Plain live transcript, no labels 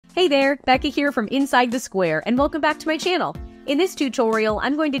Hey there, Becca here from Inside the Square, and welcome back to my channel. In this tutorial,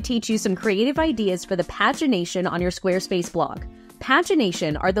 I'm going to teach you some creative ideas for the pagination on your Squarespace blog.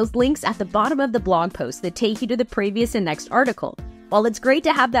 Pagination are those links at the bottom of the blog post that take you to the previous and next article. While it's great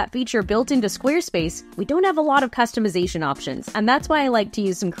to have that feature built into Squarespace, we don't have a lot of customization options, and that's why I like to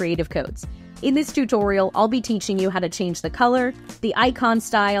use some creative codes. In this tutorial, I'll be teaching you how to change the color, the icon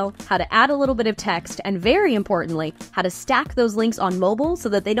style, how to add a little bit of text, and very importantly, how to stack those links on mobile so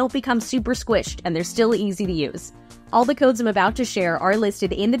that they don't become super squished and they're still easy to use. All the codes I'm about to share are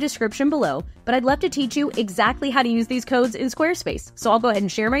listed in the description below, but I'd love to teach you exactly how to use these codes in Squarespace. So I'll go ahead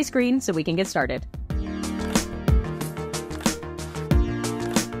and share my screen so we can get started.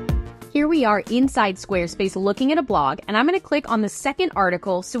 Here we are inside Squarespace looking at a blog, and I'm going to click on the second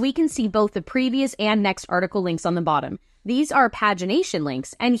article so we can see both the previous and next article links on the bottom. These are pagination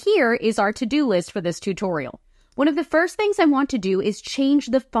links, and here is our to-do list for this tutorial. One of the first things I want to do is change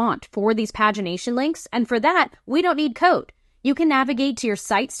the font for these pagination links, and for that, we don't need code. You can navigate to your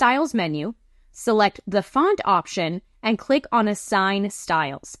Site Styles menu, select the font option, and click on Assign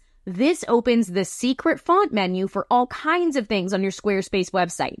Styles. This opens the secret font menu for all kinds of things on your Squarespace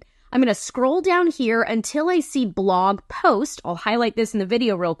website. I'm going to scroll down here until I see blog post. I'll highlight this in the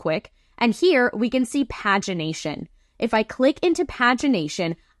video real quick. And here we can see pagination. If I click into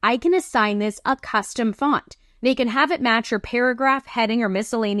pagination, I can assign this a custom font. Now you can have it match your paragraph, heading, or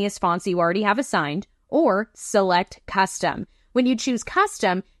miscellaneous fonts you already have assigned, or select custom. When you choose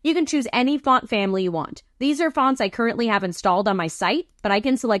custom, you can choose any font family you want. These are fonts I currently have installed on my site, but I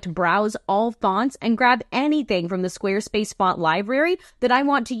can select Browse All Fonts and grab anything from the Squarespace font library that I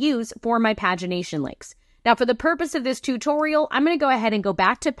want to use for my pagination links. Now, for the purpose of this tutorial, I'm going to go ahead and go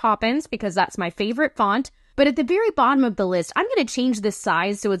back to Poppins because that's my favorite font. But at the very bottom of the list, I'm going to change the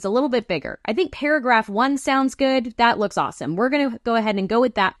size so it's a little bit bigger. I think paragraph 1 sounds good. That looks awesome. We're going to go ahead and go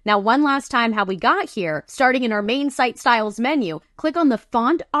with that. Now, one last time how we got here, starting in our main Site Styles menu, click on the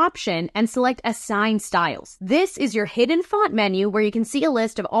font option and select Assign Styles. This is your hidden font menu where you can see a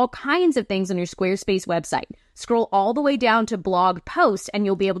list of all kinds of things on your Squarespace website. Scroll all the way down to blog post and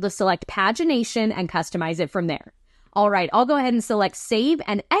you'll be able to select pagination and customize it from there. All right, I'll go ahead and select Save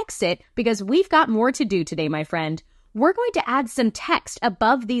and Exit because we've got more to do today, my friend. We're going to add some text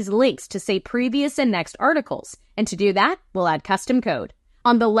above these links to say previous and next articles. And to do that, we'll add custom code.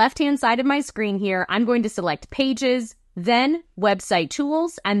 On the left-hand side of my screen here, I'm going to select Pages, then Website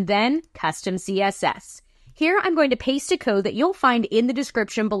Tools, and then Custom CSS. Here, I'm going to paste a code that you'll find in the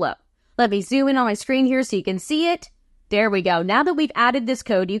description below. Let me zoom in on my screen here so you can see it. There we go. Now that we've added this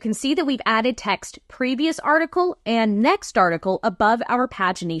code, you can see that we've added text previous article and next article above our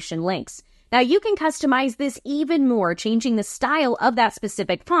pagination links. Now you can customize this even more, changing the style of that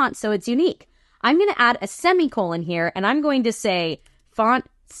specific font so it's unique. I'm going to add a semicolon here and I'm going to say font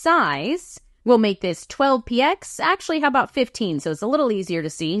size. We'll make this 12px. Actually, how about 15? So it's a little easier to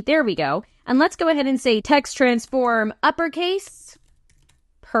see. There we go. And let's go ahead and say text transform uppercase.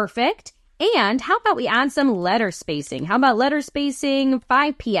 Perfect. And how about we add some letter spacing? How about letter spacing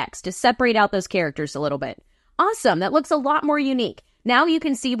 5px to separate out those characters a little bit? Awesome, that looks a lot more unique. Now you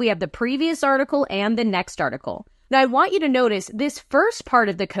can see we have the previous article and the next article. Now I want you to notice this first part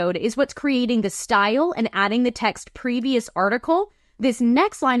of the code is what's creating the style and adding the text previous article. This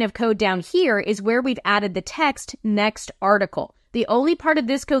next line of code down here is where we've added the text next article. The only part of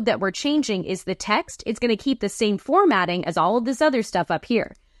this code that we're changing is the text. It's going to keep the same formatting as all of this other stuff up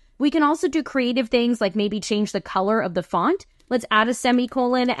here. We can also do creative things like maybe change the color of the font. Let's add a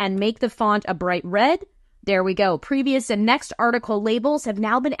semicolon and make the font a bright red. There we go. Previous and next article labels have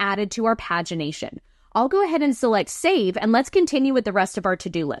now been added to our pagination. I'll go ahead and select Save, and let's continue with the rest of our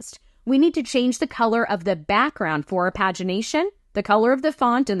to-do list. We need to change the color of the background for our pagination, the color of the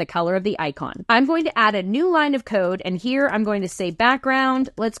font, and the color of the icon. I'm going to add a new line of code, and here I'm going to say background.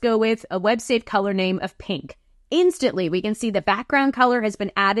 Let's go with a web-safe color name of pink. Instantly, we can see the background color has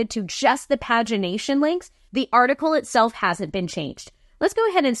been added to just the pagination links. The article itself hasn't been changed. Let's go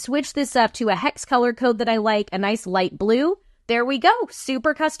ahead and switch this up to a hex color code that I like, a nice light blue. There we go,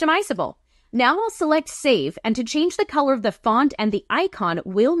 super customizable. Now I'll select Save, and to change the color of the font and the icon,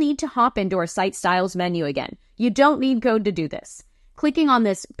 we'll need to hop into our Site Styles menu again. You don't need code to do this. Clicking on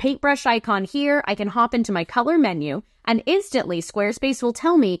this paintbrush icon here, I can hop into my color menu, and instantly Squarespace will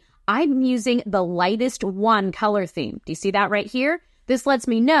tell me I'm using the lightest 1 color theme. Do you see that right here? This lets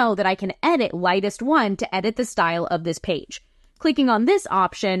me know that I can edit lightest 1 to edit the style of this page. Clicking on this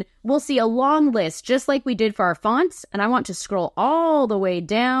option, we'll see a long list just like we did for our fonts, and I want to scroll all the way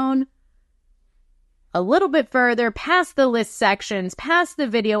down. a little bit further, past the list sections, past the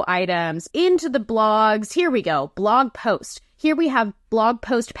video items, into the blogs. Here we go, blog post. Here we have blog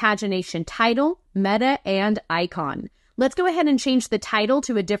post pagination title, meta, and icon. Let's go ahead and change the title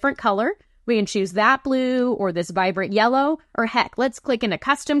to a different color. We can choose that blue or this vibrant yellow, or heck, let's click into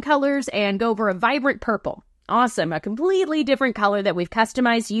custom colors and go over a vibrant purple. Awesome, a completely different color that we've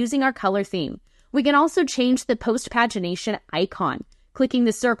customized using our color theme. We can also change the post pagination icon. Clicking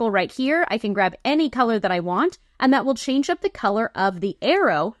the circle right here, I can grab any color that I want, and that will change up the color of the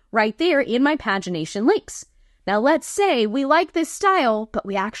arrow right there in my pagination links. Now let's say we like this style, but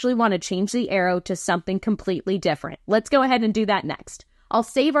we actually want to change the arrow to something completely different. Let's go ahead and do that next. I'll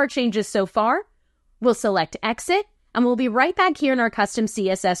save our changes so far. We'll select exit, and we'll be right back here in our custom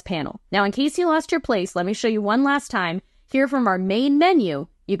CSS panel. Now, in case you lost your place, let me show you one last time. Here from our main menu,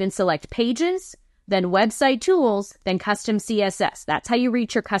 you can select pages, then website tools, then custom CSS. That's how you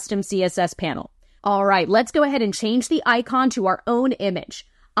reach your custom CSS panel. All right, let's go ahead and change the icon to our own image.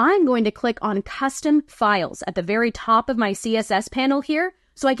 I'm going to click on custom files at the very top of my CSS panel here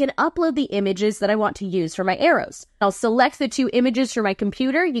so I can upload the images that I want to use for my arrows. I'll select the two images from my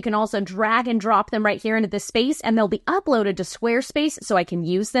computer. You can also drag and drop them right here into this space, and they'll be uploaded to Squarespace so I can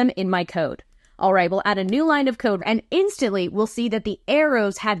use them in my code. All right, we'll add a new line of code, and instantly we'll see that the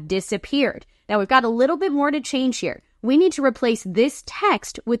arrows have disappeared. Now we've got a little bit more to change here. We need to replace this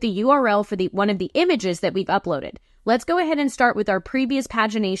text with the URL for one of the images that we've uploaded. Let's go ahead and start with our previous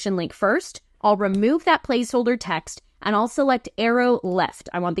pagination link first. I'll remove that placeholder text, and I'll select arrow left.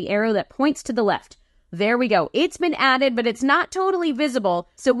 I want the arrow that points to the left. There we go. It's been added, but it's not totally visible,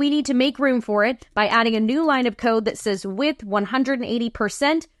 so we need to make room for it by adding a new line of code that says width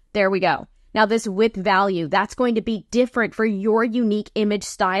 180%. There we go. Now this width value, that's going to be different for your unique image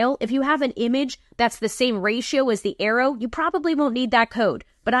style. If you have an image that's the same ratio as the arrow, you probably won't need that code.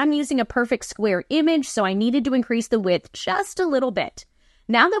 But I'm using a perfect square image, so I needed to increase the width just a little bit.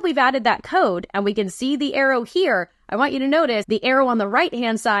 Now that we've added that code and we can see the arrow here, I want you to notice the arrow on the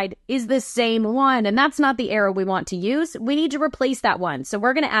right-hand side is the same one, and that's not the arrow we want to use. We need to replace that one. So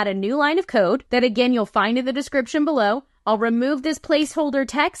we're going to add a new line of code that, again, you'll find in the description below. I'll remove this placeholder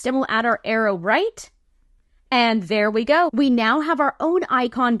text and we'll add our arrow right. And there we go. We now have our own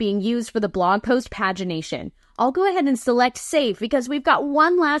icon being used for the blog post pagination. I'll go ahead and select save because we've got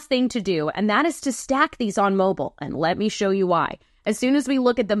one last thing to do, and that is to stack these on mobile. And let me show you why. As soon as we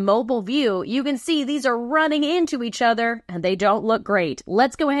look at the mobile view, you can see these are running into each other and they don't look great.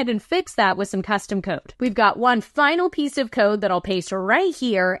 Let's go ahead and fix that with some custom code. We've got one final piece of code that I'll paste right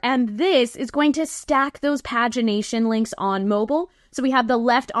here, and this is going to stack those pagination links on mobile. So we have the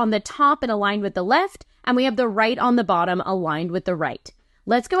left on the top and aligned with the left, and we have the right on the bottom aligned with the right.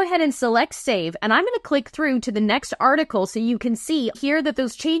 Let's go ahead and select save, and I'm going to click through to the next article so you can see here that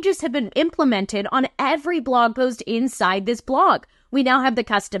those changes have been implemented on every blog post inside this blog. We now have the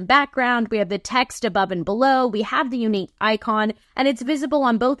custom background, we have the text above and below, we have the unique icon, and it's visible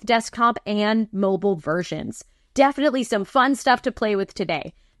on both desktop and mobile versions. Definitely some fun stuff to play with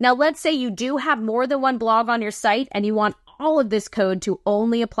today. Now let's say you do have more than one blog on your site and you want all of this code to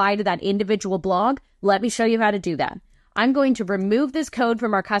only apply to that individual blog. Let me show you how to do that. I'm going to remove this code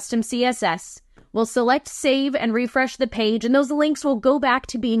from our custom CSS. We'll select save and refresh the page, and those links will go back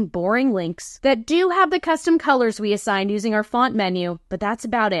to being boring links that do have the custom colors we assigned using our font menu, but that's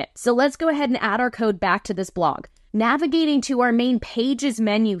about it. So let's go ahead and add our code back to this blog. Navigating to our main pages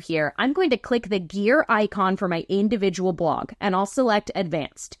menu here, I'm going to click the gear icon for my individual blog, and I'll select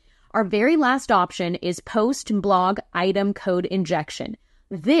advanced. Our very last option is post blog item code injection.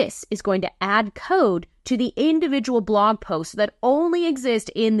 This is going to add code to the individual blog posts that only exist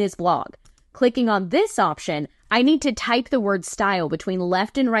in this blog. Clicking on this option, I need to type the word style between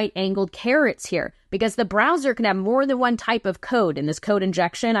left and right angled carets here because the browser can have more than one type of code. In this code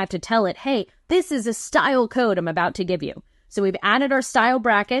injection, I have to tell it, hey, this is a style code I'm about to give you. So we've added our style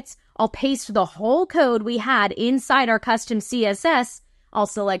brackets. I'll paste the whole code we had inside our custom CSS. I'll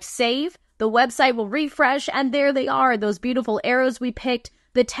select save. The website will refresh, and there they are, those beautiful arrows we picked,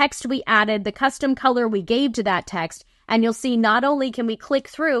 the text we added, the custom color we gave to that text, and you'll see not only can we click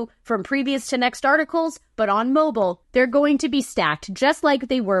through from previous to next articles, but on mobile, they're going to be stacked just like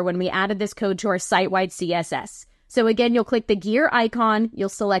they were when we added this code to our site-wide CSS. So again, you'll click the gear icon, you'll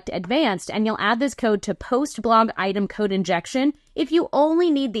select advanced, and you'll add this code to post blog item code injection if you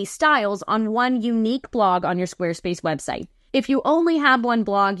only need these styles on one unique blog on your Squarespace website. If you only have one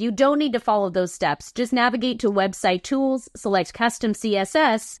blog, you don't need to follow those steps. Just navigate to Website Tools, select Custom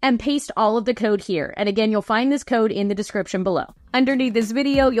CSS, and paste all of the code here. And again, you'll find this code in the description below. Underneath this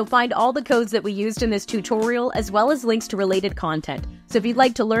video, you'll find all the codes that we used in this tutorial, as well as links to related content. So if you'd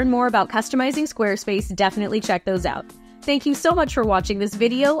like to learn more about customizing Squarespace, definitely check those out. Thank you so much for watching this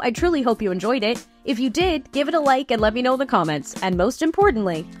video. I truly hope you enjoyed it. If you did, give it a like and let me know in the comments. And most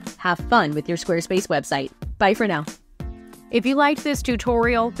importantly, have fun with your Squarespace website. Bye for now. If you liked this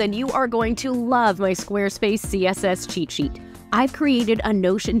tutorial, then you are going to love my Squarespace CSS cheat sheet. I've created a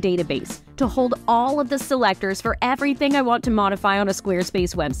Notion database to hold all of the selectors for everything I want to modify on a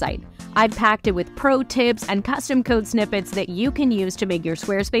Squarespace website. I've packed it with pro tips and custom code snippets that you can use to make your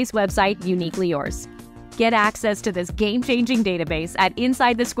Squarespace website uniquely yours. Get access to this game-changing database at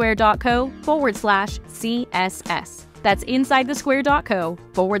insidethesquare.co/CSS. That's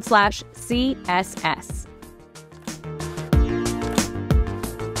insidethesquare.co/CSS.